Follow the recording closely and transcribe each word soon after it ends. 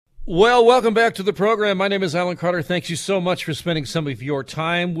Well, welcome back to the program. My name is Alan Carter. Thanks you so much for spending some of your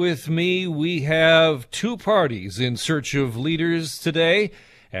time with me. We have two parties in search of leaders today.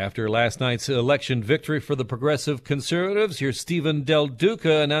 After last night's election victory for the Progressive Conservatives, here's Stephen Del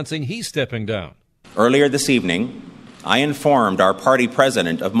Duca announcing he's stepping down. Earlier this evening, I informed our party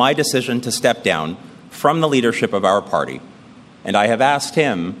president of my decision to step down from the leadership of our party, and I have asked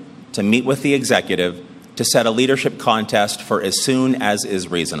him to meet with the executive to set a leadership contest for as soon as is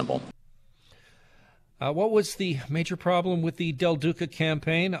reasonable. What was the major problem with the Del Duca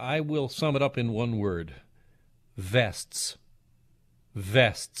campaign? I will sum it up in one word. Vests.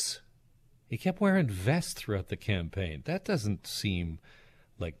 Vests. He kept wearing vests throughout the campaign. That doesn't seem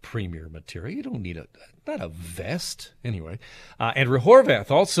like premier material. You don't need not a vest. Anyway, Andrea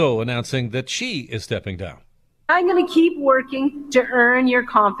Horwath also announcing that she is stepping down. I'm going to keep working to earn your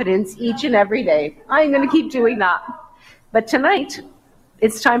confidence each and every day. I'm going to keep doing that. But tonight,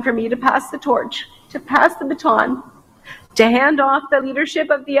 it's time for me to pass the torch, to pass the baton, to hand off the leadership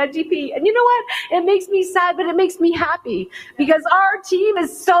of the NDP. And you know what? It makes me sad, but it makes me happy because our team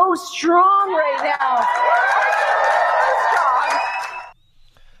is so strong right now.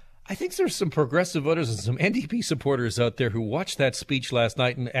 I think there's some progressive voters and some NDP supporters out there who watched that speech last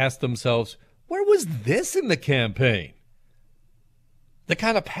night and asked themselves, where was this in the campaign? The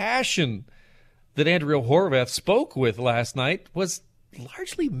kind of passion that Andrea Horwath spoke with last night was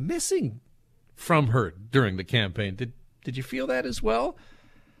largely missing from her during the campaign. Did you feel that as well?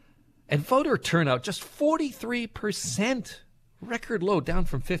 And voter turnout, just 43%, record low, down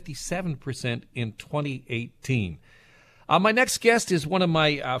from 57% in 2018. My next guest is one of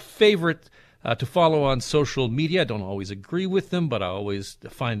my favorite to follow on social media. I don't always agree with them, but I always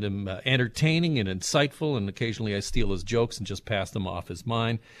find them entertaining and insightful, and occasionally I steal his jokes and just pass them off as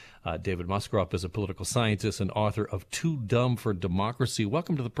mine. David Musgrove is a political scientist and author of Too Dumb for Democracy.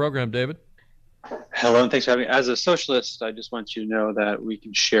 Welcome to the program, David. Hello, and thanks for having me. As a socialist, I just want you to know that we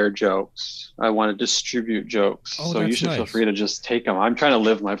can share jokes. I want to distribute jokes, so you should feel free to just take them. I'm trying to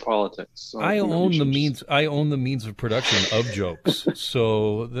live my politics. So I own the means. I own the means of production of jokes,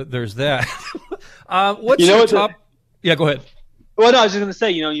 so there's that. What's your top? Yeah, go ahead. Well, no, I was just going to say,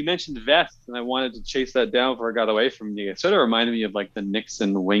 you mentioned vests, and I wanted to chase that down before I got away from you. It sort of reminded me of like the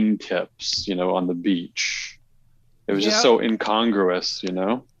Nixon wingtips, on the beach. It was just so incongruous,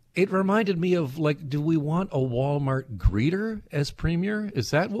 It reminded me of, do we want a Walmart greeter as premier?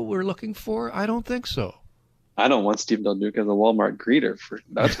 Is that what we're looking for? I don't think so. I don't want Steve Del Duca as a Walmart greeter,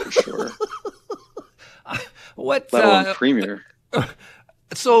 that's for sure. Let alone premier.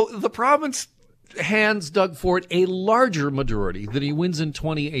 So the province hands Doug Ford a larger majority than he wins in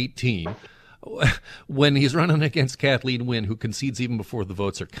 2018 when he's running against Kathleen Wynne, who concedes even before the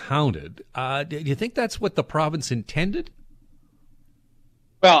votes are counted. Do you think that's what the province intended?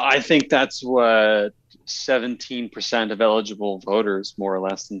 Well, I think that's what 17% of eligible voters more or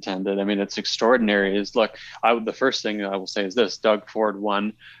less intended. I mean, it's extraordinary. The first thing I will say is this: Doug Ford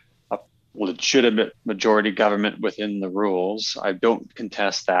won a legitimate majority government within the rules. I don't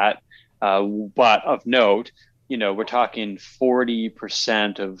contest that. But of note, we're talking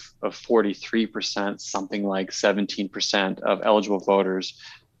 40% of 43%, something like 17% of eligible voters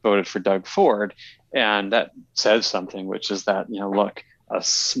voted for Doug Ford. And that says something, which is that, a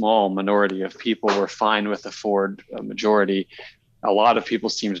small minority of people were fine with the Ford majority. A lot of people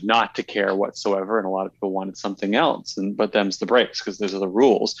seemed not to care whatsoever, and a lot of people wanted something else. But them's the breaks, because those are the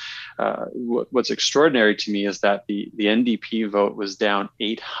rules. What's extraordinary to me is that the NDP vote was down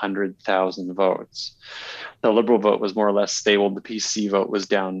 800,000 votes. The Liberal vote was more or less stable. The PC vote was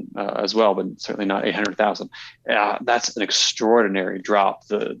down as well, but certainly not 800,000. That's an extraordinary drop.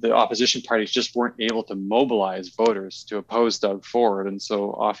 The opposition parties just weren't able to mobilize voters to oppose Doug Ford, and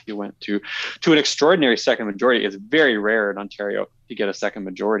so off he went to an extraordinary second majority. It's very rare in Ontario to get a second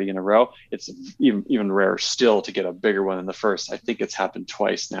majority in a row. It's even rarer still to get a bigger one than the first. I think it's happened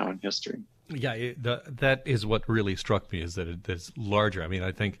twice now in history. Yeah, that is what really struck me, is that it's larger. I mean,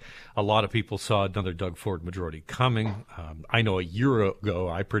 I think a lot of people saw another Doug Ford majority coming. I know a year ago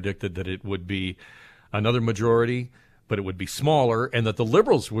I predicted that it would be another majority, but it would be smaller, and that the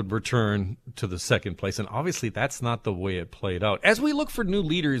Liberals would return to the second place. And obviously that's not the way it played out. As we look for new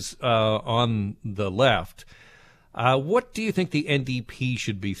leaders on the left, what do you think the NDP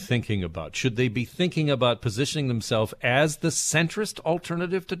should be thinking about? Should they be thinking about positioning themselves as the centrist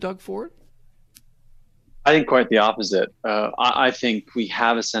alternative to Doug Ford? I think quite the opposite. I think we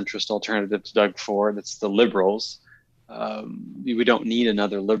have a centrist alternative to Doug Ford. It's the Liberals. We don't need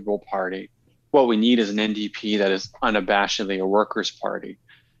another Liberal party. What we need is an NDP that is unabashedly a workers' party.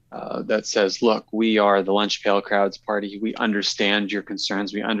 that says, look, we are the lunch pail crowds party. We understand your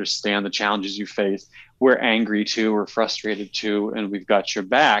concerns. We understand the challenges you face. We're angry too. We're frustrated too, and we've got your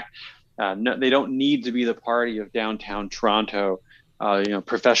back. No, they don't need to be the party of downtown Toronto,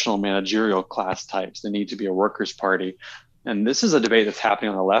 professional managerial class types. They need to be a workers' party. And this is a debate that's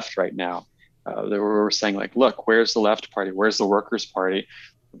happening on the left right now. They were saying, like, look, where's the left party? Where's the workers' party?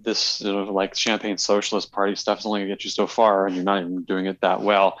 This sort of like Champagne Socialist Party stuff is only going to get you so far, and you're not even doing it that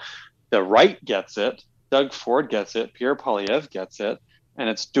well. The right gets it. Doug Ford gets it. Pierre Poilievre gets it. And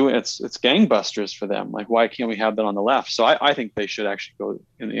it's gangbusters for them. Like, why can't we have that on the left? So I think they should actually go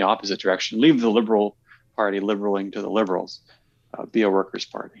in the opposite direction. Leave the Liberal Party liberaling to the Liberals. Be a workers'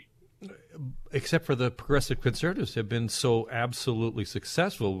 party. Except for the Progressive Conservatives have been so absolutely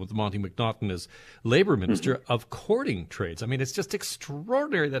successful with Monty McNaughton as Labour Minister of courting trades. I mean, it's just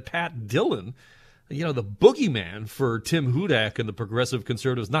extraordinary that Pat Dillon, the boogeyman for Tim Hudak and the Progressive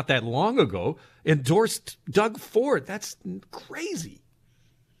Conservatives not that long ago, endorsed Doug Ford. That's crazy.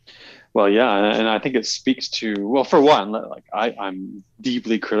 Well, yeah, and I think it speaks to, well, for one, like I'm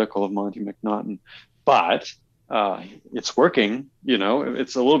deeply critical of Monty McNaughton, but it's working.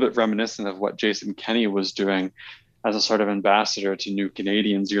 It's a little bit reminiscent of what Jason Kenney was doing as a sort of ambassador to New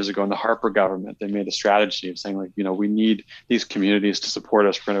Canadians years ago in the Harper government. They made a strategy of saying, like, we need these communities to support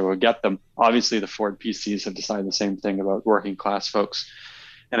us. We're going to go get them. Obviously, the Ford PCs have decided the same thing about working class folks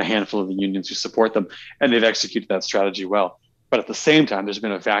and a handful of the unions who support them, and they've executed that strategy well. But at the same time, there's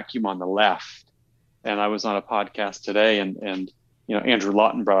been a vacuum on the left. And I was on a podcast today, and Andrew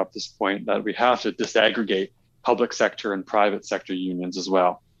Lawton brought up this point that we have to disaggregate public sector and private sector unions as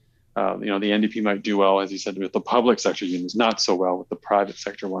well. The NDP might do well, as he said, with the public sector unions, not so well with the private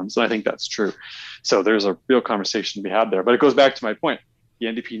sector ones. And I think that's true. So there's a real conversation to be had there. But it goes back to my point. The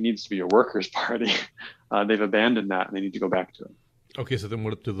NDP needs to be a workers' party. They've abandoned that, and they need to go back to it. Okay, so then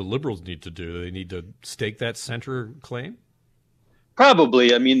what do the Liberals need to do? Do they need to stake that center claim?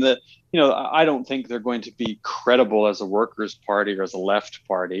 Probably. I mean, I don't think they're going to be credible as a workers' party or as a left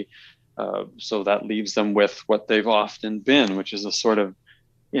party. So that leaves them with what they've often been, which is a sort of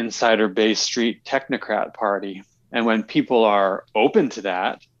insider Bay Street technocrat party. And when people are open to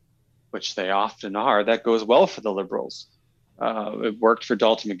that, which they often are, that goes well for the Liberals. It worked for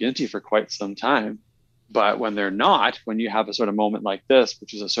Dalton McGuinty for quite some time. But when they're not, when you have a sort of moment like this,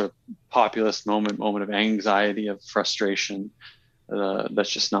 which is a sort of populist moment of anxiety, of frustration, that's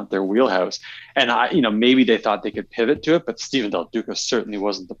just not their wheelhouse. And maybe they thought they could pivot to it, but Stephen Del Duca certainly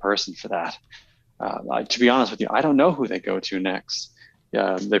wasn't the person for that. To be honest with you, I don't know who they go to next.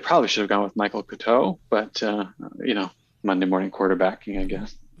 They probably should have gone with Michael Coteau, but Monday morning quarterbacking, I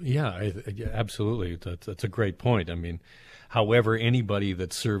guess. Yeah, absolutely. That's a great point. I mean, however, anybody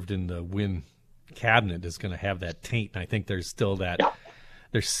that served in the Wynne cabinet is going to have that taint. And I think there's still that. Yeah.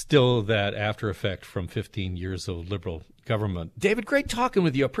 There's still that after effect from 15 years of Liberal government. David, great talking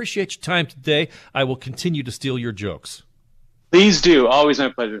with you. Appreciate your time today. I will continue to steal your jokes. Please do. Always my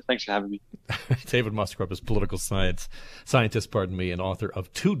pleasure. Thanks for having me. David Musgrove is political scientist, and author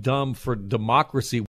of Too Dumb for Democracy.